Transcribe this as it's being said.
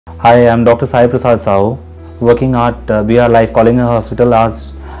Hi, I'm Dr. Sai Prasad Sahu, working at BR Life Kalinga Hospital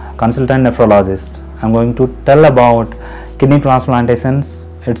as consultant nephrologist. I'm going to tell about kidney transplantations,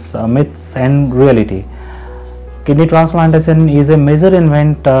 its myths and reality. Kidney transplantation is a major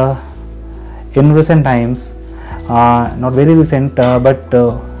event in recent times, not very recent, but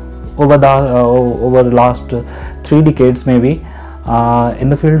over the last 3 decades maybe, in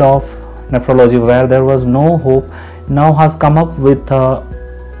the field of nephrology, where there was no hope, now has come up with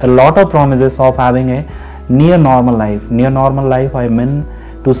a lot of promises of having a near normal life. Near normal life, I mean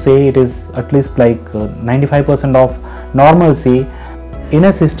to say it is at least like 95% of normalcy in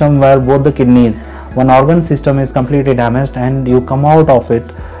a system where both the kidneys, one organ system is completely damaged, and you come out of it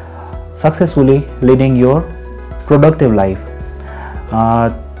successfully leading your productive life.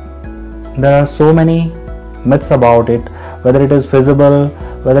 There are so many myths about it, whether it is feasible,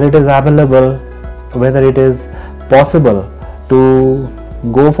 whether it is available, whether it is possible to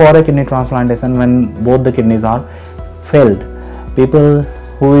go for a kidney transplantation when both the kidneys are failed. People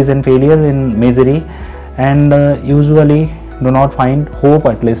who is in failure, in misery, and usually do not find hope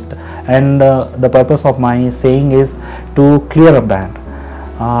at least, and the purpose of my saying is to clear up that.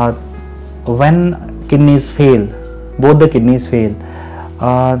 When kidneys fail, both the kidneys fail,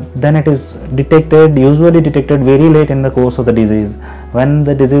 then it is usually detected very late in the course of the disease. When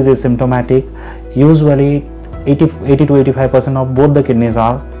the disease is symptomatic, usually 80 to 85% of both the kidneys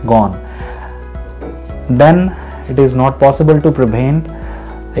are gone. Then it is not possible to prevent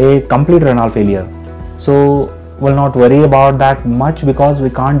a complete renal failure. So we'll not worry about that much, because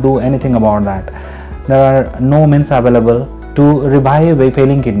we can't do anything about that. There are no means available to revive a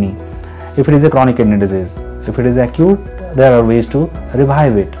failing kidney if it is a chronic kidney disease. If it is acute, there are ways to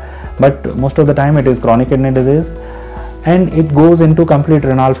revive it, but most of the time it is chronic kidney disease and it goes into complete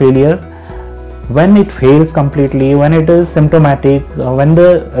renal failure. When it fails completely, when it is symptomatic, when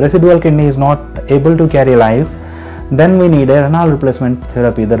the residual kidney is not able to carry life, then we need a renal replacement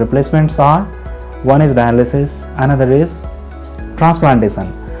therapy. The replacements are, one is dialysis, another is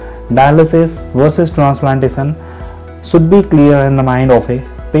transplantation. Dialysis versus transplantation should be clear in the mind of a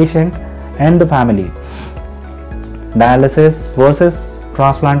patient and the family. Dialysis versus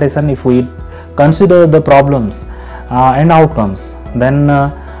transplantation, if we consider the problems and outcomes,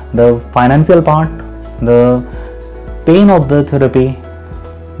 then the financial part, the pain of the therapy,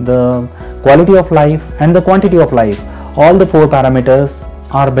 the quality of life and the quantity of life, all the 4 parameters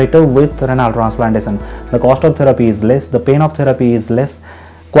are better with renal transplantation. The cost of therapy is less, the pain of therapy is less,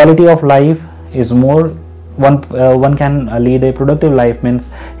 quality of life is more. One can lead a productive life, means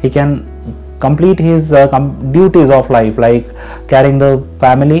he can complete his duties of life, like carrying the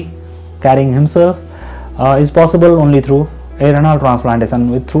family, carrying himself, is possible only through a renal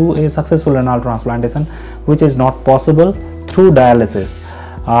transplantation, through a successful renal transplantation, which is not possible through dialysis.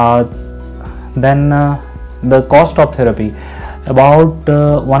 Then the cost of therapy, about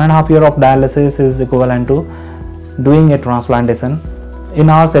 1.5 years of dialysis is equivalent to doing a transplantation in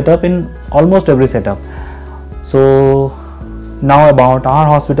our setup, in almost every setup. So now about our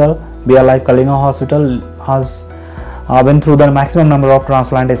hospital, BR Life Kalinga Hospital has been through the maximum number of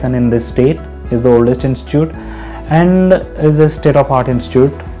transplantation in this state, is the oldest institute and is a state-of-art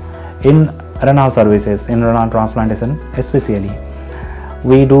institute in renal services, in renal transplantation especially.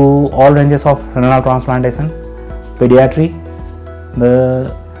 We do all ranges of renal transplantation, pediatry,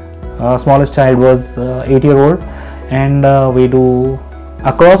 the smallest child was 8-year-old, and we do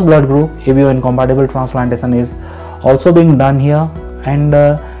across blood group. ABO incompatible transplantation is also being done here, and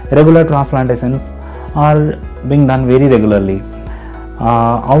regular transplantations are being done very regularly.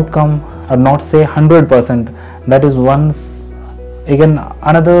 Outcome, I would not say 100%, that is once again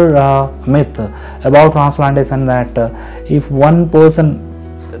another myth about transplantation, that if one person,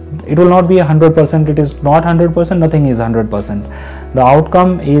 it will not be 100%, it is not 100%, nothing is 100%. The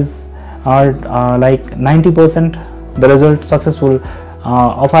outcome is like 90%, the result successful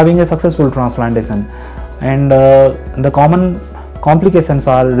of having a successful transplantation, and the common complications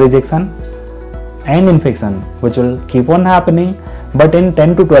are rejection and infection, which will keep on happening, but in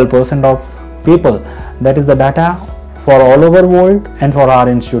 10 to 12% of people. That is the data for all over world and for our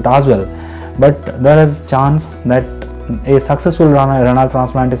institute as well. But there is chance that a successful renal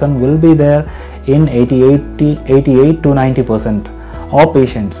transplantation will be there in 88 to 90% of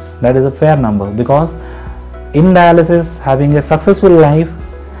patients. That is a fair number, because in dialysis having a successful life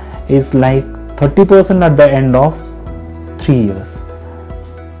is like 30% at the end of 3 years.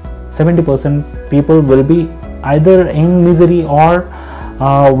 70% people will be either in misery or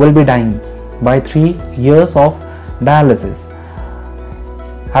will be dying by 3 years of dialysis.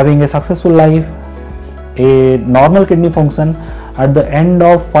 Having a successful life, a normal kidney function at the end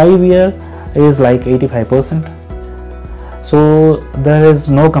of 5 years is like 85%. So there is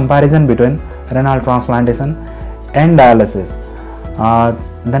no comparison between renal transplantation and dialysis.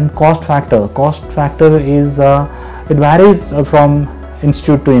 Then cost factor is it varies from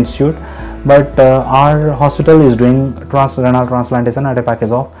institute to institute, but our hospital is doing renal transplantation at a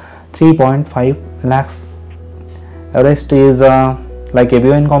package of 3.5 lakhs. Rest is like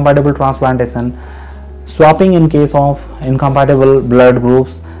ABO incompatible transplantation, swapping in case of incompatible blood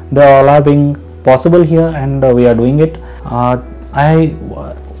groups. They all are being possible here, and we are doing it. I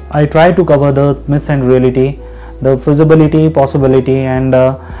try to cover the myths and reality, the feasibility, possibility, and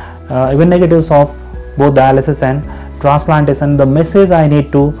even negatives of both dialysis and transplantation. The message I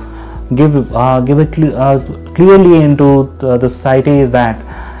need to give it clearly into the society is that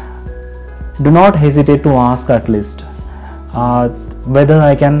do not hesitate to ask, at least whether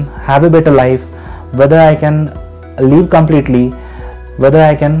I can have a better life, whether I can live completely, whether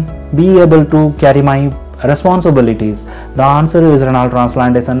I can be able to carry my responsibilities. The answer is renal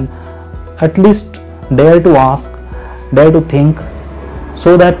transplantation. At least dare to ask, dare to think,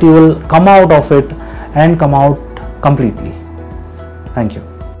 so that you will come out of it and come out completely. Thank you.